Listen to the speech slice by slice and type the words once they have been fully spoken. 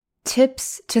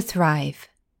Tips to Thrive: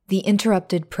 The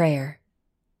Interrupted Prayer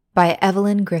by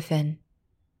Evelyn Griffin.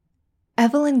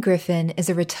 Evelyn Griffin is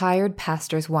a retired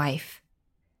pastor's wife.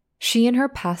 She and her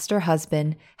pastor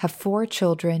husband have 4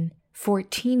 children,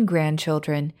 14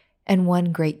 grandchildren, and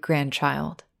 1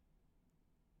 great-grandchild.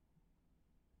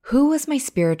 Who was my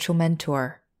spiritual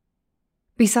mentor?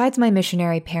 Besides my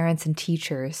missionary parents and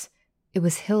teachers, it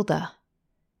was Hilda,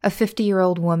 a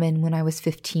 50-year-old woman when I was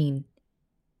 15.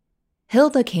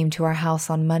 Hilda came to our house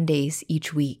on Mondays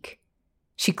each week.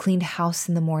 She cleaned house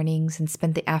in the mornings and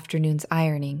spent the afternoons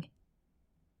ironing.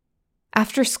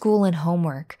 After school and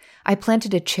homework, I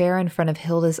planted a chair in front of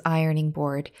Hilda's ironing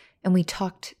board, and we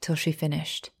talked till she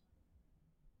finished.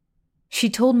 She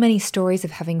told many stories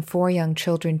of having 4 young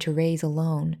children to raise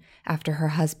alone after her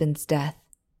husband's death.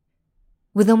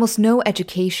 With almost no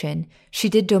education, she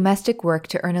did domestic work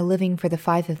to earn a living for the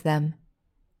 5 of them.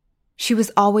 She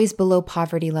was always below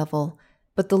poverty level,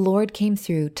 but the Lord came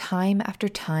through time after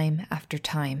time after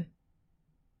time.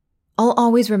 I'll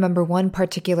always remember one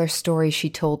particular story she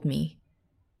told me.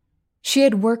 She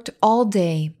had worked all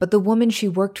day, but the woman she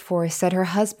worked for said her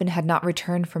husband had not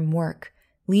returned from work,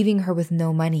 leaving her with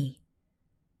no money.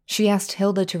 She asked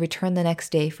Hilda to return the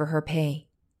next day for her pay.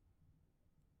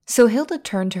 So Hilda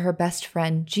turned to her best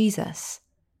friend, Jesus.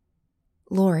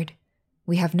 "Lord,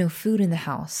 we have no food in the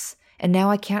house, and now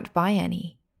I can't buy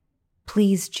any.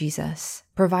 Please, Jesus,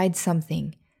 provide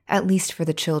something, at least for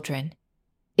the children.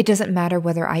 It doesn't matter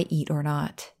whether I eat or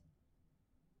not."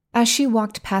 As she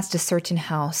walked past a certain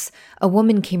house, a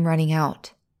woman came running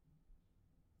out.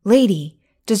 "Lady,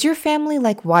 does your family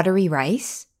like watery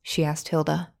rice?" she asked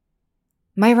Hilda.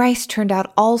 "My rice turned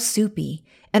out all soupy,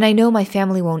 and I know my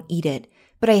family won't eat it,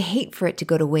 but I hate for it to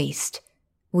go to waste.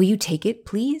 Will you take it,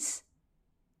 please?"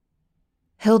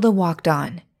 Hilda walked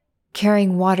on,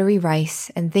 carrying watery rice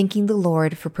and thanking the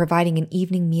Lord for providing an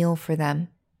evening meal for them.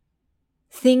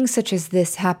 Things such as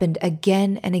this happened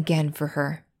again and again for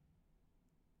her.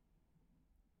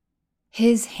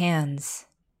 His hands.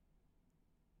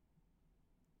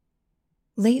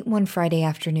 Late one Friday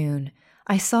afternoon,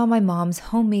 I saw my mom's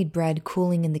homemade bread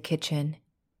cooling in the kitchen.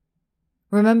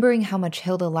 Remembering how much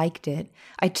Hilda liked it,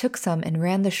 I took some and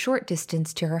ran the short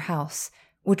distance to her house,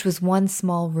 which was 1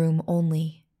 small room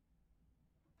only.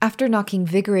 After knocking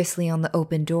vigorously on the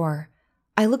open door,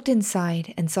 I looked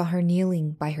inside and saw her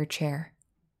kneeling by her chair.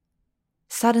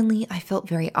 Suddenly, I felt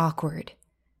very awkward.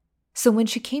 So when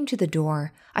she came to the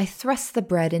door, I thrust the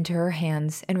bread into her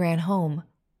hands and ran home.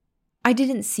 I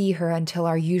didn't see her until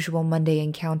our usual Monday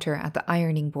encounter at the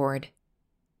ironing board.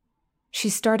 She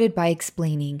started by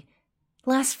explaining,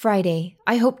 "Last Friday,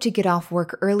 I hoped to get off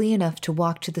work early enough to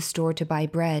walk to the store to buy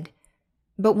bread.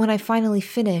 But when I finally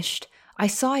finished, I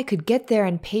saw I could get there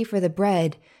and pay for the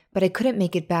bread, but I couldn't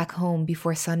make it back home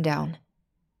before sundown.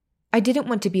 I didn't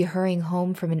want to be hurrying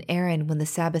home from an errand when the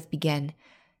Sabbath began,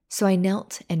 so I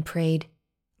knelt and prayed,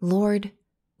 'Lord,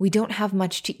 we don't have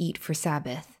much to eat for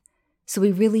Sabbath, so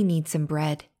we really need some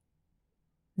bread.'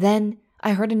 Then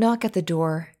I heard a knock at the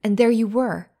door, and there you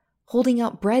were, holding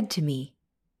out bread to me."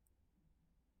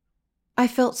 I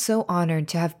felt so honored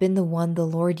to have been the one the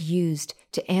Lord used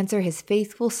to answer his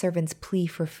faithful servant's plea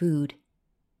for food.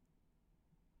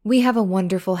 We have a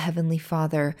wonderful Heavenly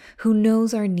Father who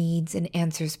knows our needs and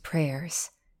answers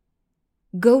prayers.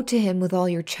 Go to him with all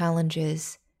your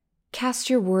challenges. Cast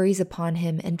your worries upon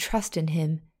him and trust in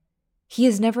him. He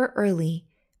is never early,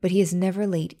 but he is never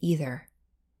late either.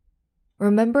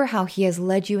 Remember how he has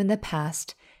led you in the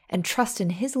past and trust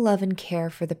in his love and care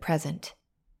for the present.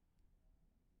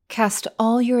 Cast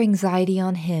all your anxiety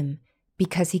on him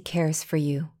because he cares for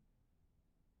you.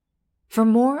 For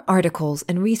more articles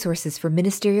and resources for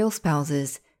ministerial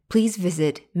spouses, please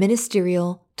visit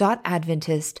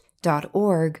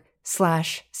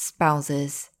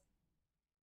ministerial.adventist.org/spouses.